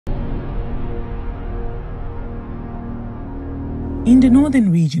In the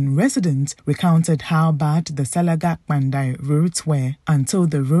northern region, residents recounted how bad the Salaga-Kpandai roads were until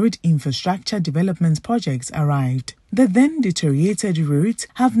the road infrastructure development projects arrived. The then deteriorated roads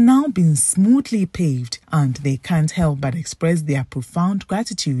have now been smoothly paved, and they can't help but express their profound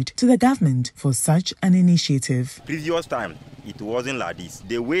gratitude to the government for such an initiative. Previous time, it wasn't like this.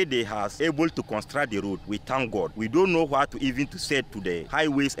 The way they have able to construct the road, we thank God. We don't know what to even to say to the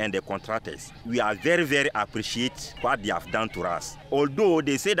highways and the contractors. We are very, very appreciate what they have done to us. Although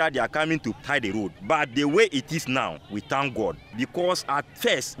they say that they are coming to tie the road, but the way it is now, we thank God. Because at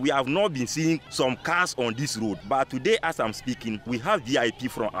first, we have not been seeing some cars on this road. But today, as I'm speaking, we have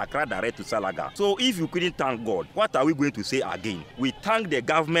VIP from Accra direct to Salaga. So if you couldn't thank God, what are we going to say again? We thank the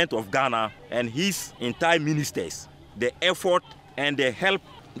government of Ghana and his entire ministers, the effort and the help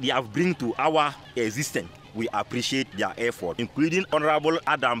they have bring to our existence. We appreciate their effort, including Honorable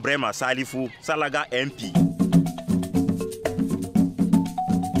Adam Brema Salifu, Salaga MP.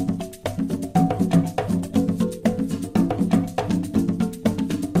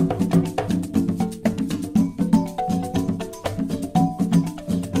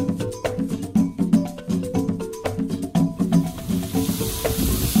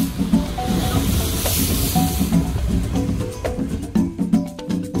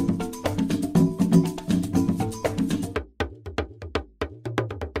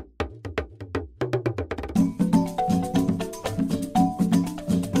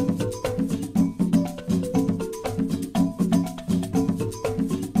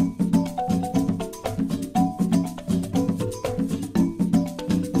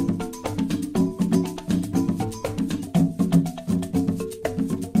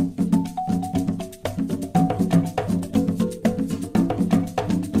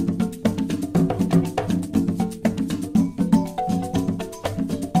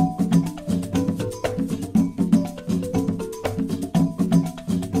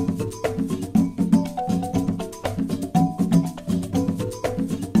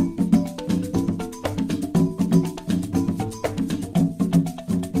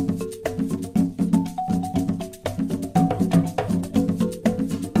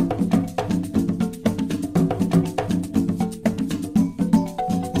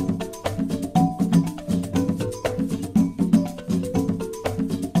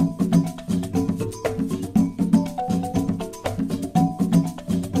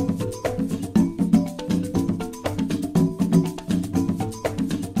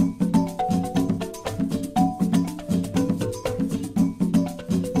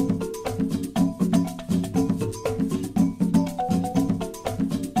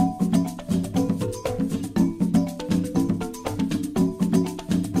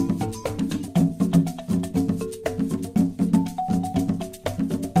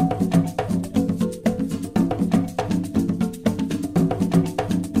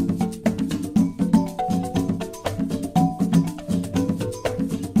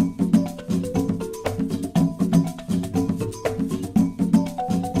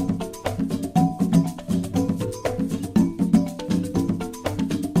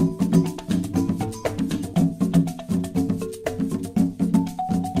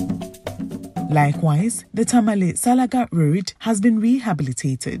 Likewise, the Tamale-Salaga road has been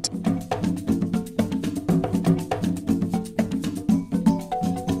rehabilitated.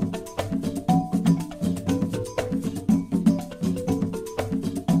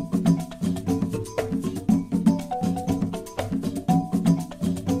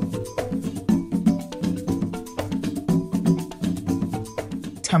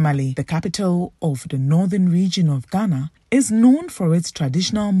 Tamale, the capital of the northern region of Ghana, is known for its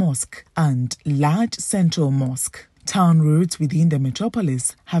traditional mosque and large central mosque. Town roads within the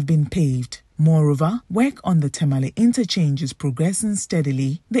metropolis have been paved. Moreover, work on the Tamale interchange is progressing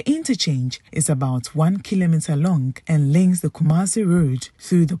steadily. The interchange is about 1 kilometer long and links the Kumasi Road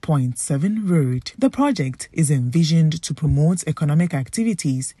through the Point 7 Road. The project is envisioned to promote economic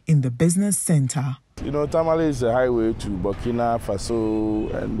activities in the business center. You know, Tamale is a highway to Burkina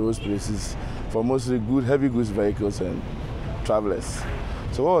Faso and those places for mostly heavy goods vehicles and travelers.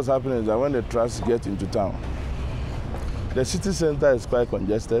 So what was happening is that when the trucks get into town, the city center is quite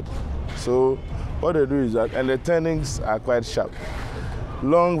congested. So what they do is that, and the turnings are quite sharp.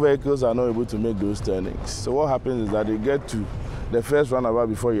 Long vehicles are not able to make those turnings. So what happens is that you get to the first roundabout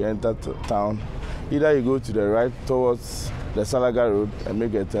before you enter town. Either you go to the right towards the Salaga Road and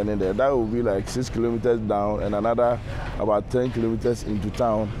make a turn in there. That will be like 6 kilometers down and another about 10 kilometers into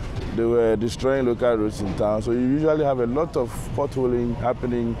town. They were destroying local roads in town. So you usually have a lot of potholing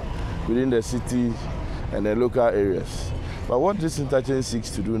happening within the city and the local areas. But what this interchange seeks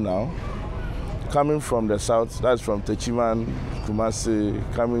to do now coming from the south, that's from Techiman, Kumasi,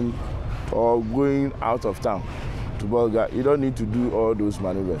 coming or going out of town to Bolga, you don't need to do all those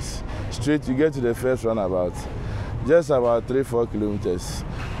maneuvers. Straight, you get to the first roundabout, just about 3-4 kilometers.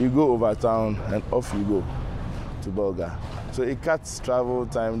 You go over town and off you go to Bolga. So it cuts travel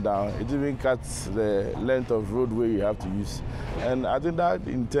time down. It even cuts the length of roadway you have to use. And I think that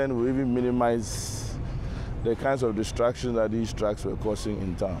in turn will even minimize the kinds of distractions that these trucks were causing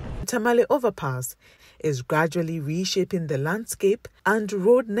in town. Tamale Overpass is gradually reshaping the landscape and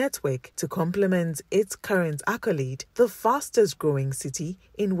road network to complement its current accolade, the fastest growing city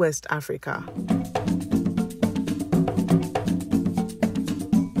in West Africa.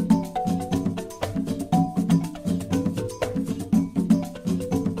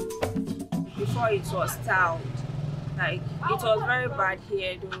 Before it was tiled, like it was very bad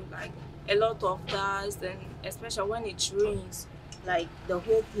here though, like a lot of dust, and especially when it rains, like the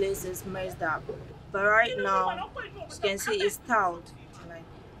whole place is messed up. But right now, you can see it's tiled. Like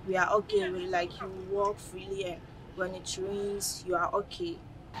we are okay with, like, you walk freely, and when it rains, you are okay.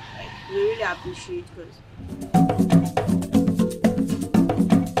 Like we really appreciate it.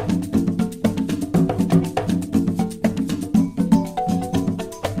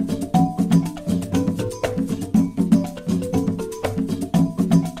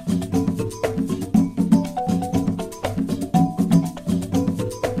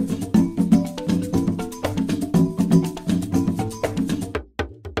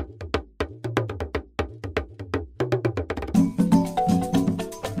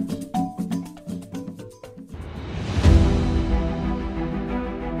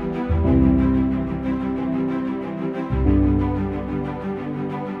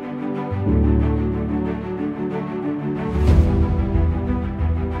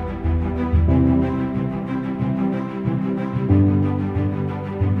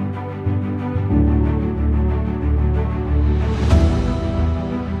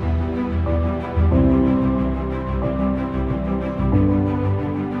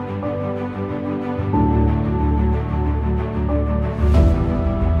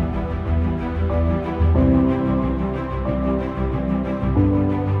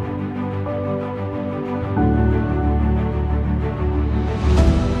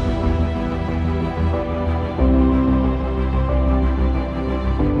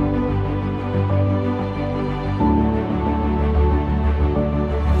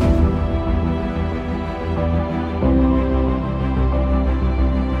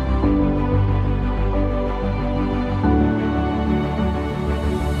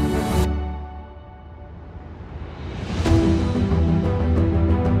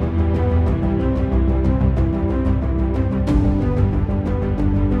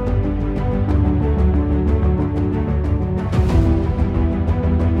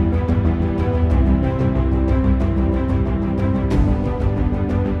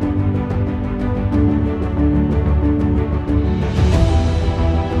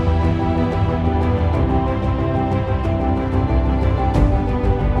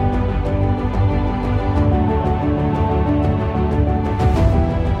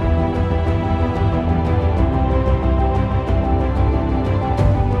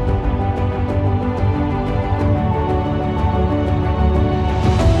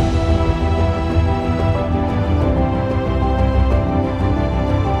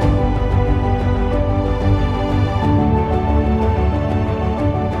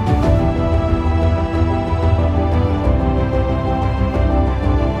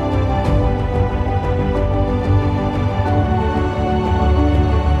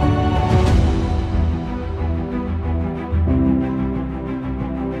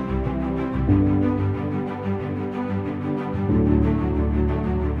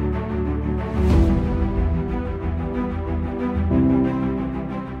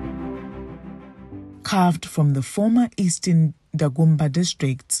 Carved from the former Eastern Dagomba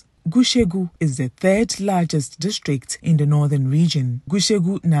districts, Gushegu is the third largest district in the northern region.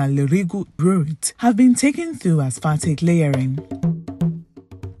 Gushegu na Lerigu roads have been taken through asphaltic layering.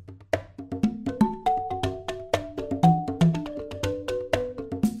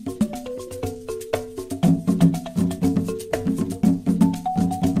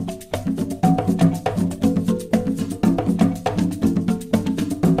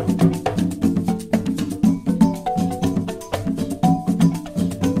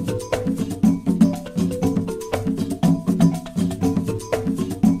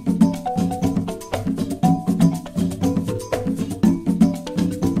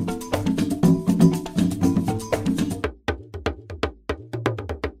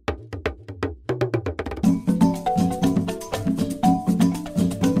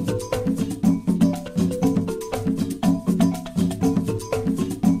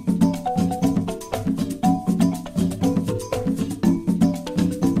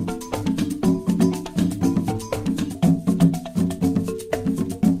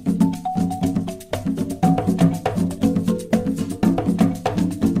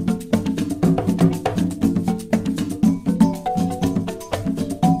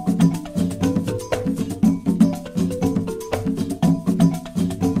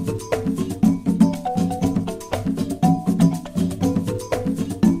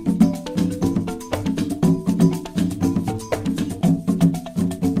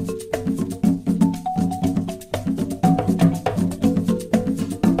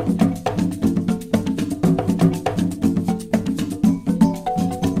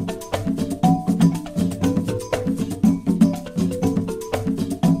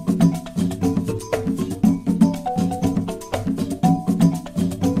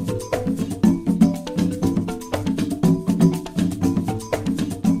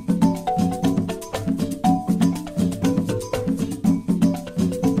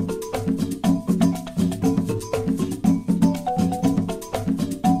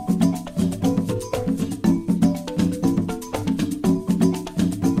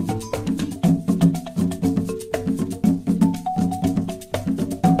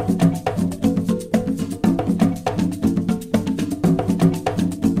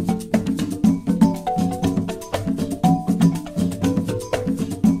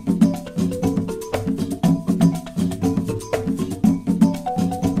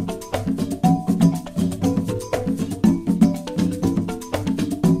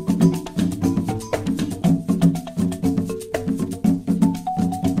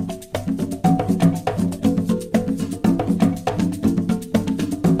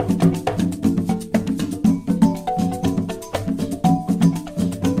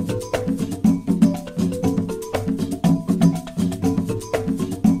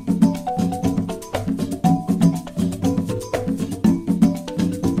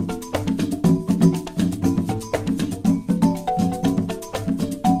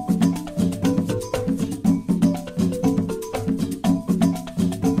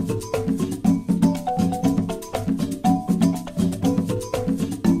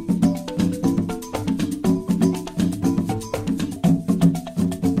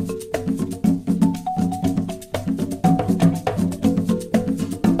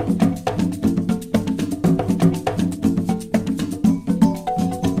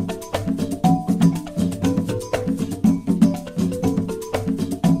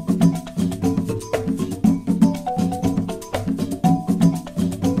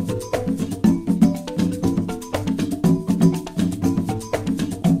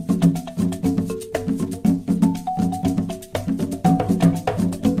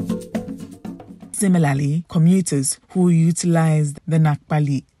 Similarly, commuters who utilize the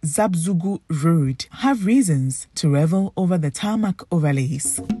Nakpali-Zabzugu road have reasons to revel over the tarmac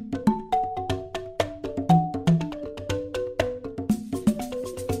overlays.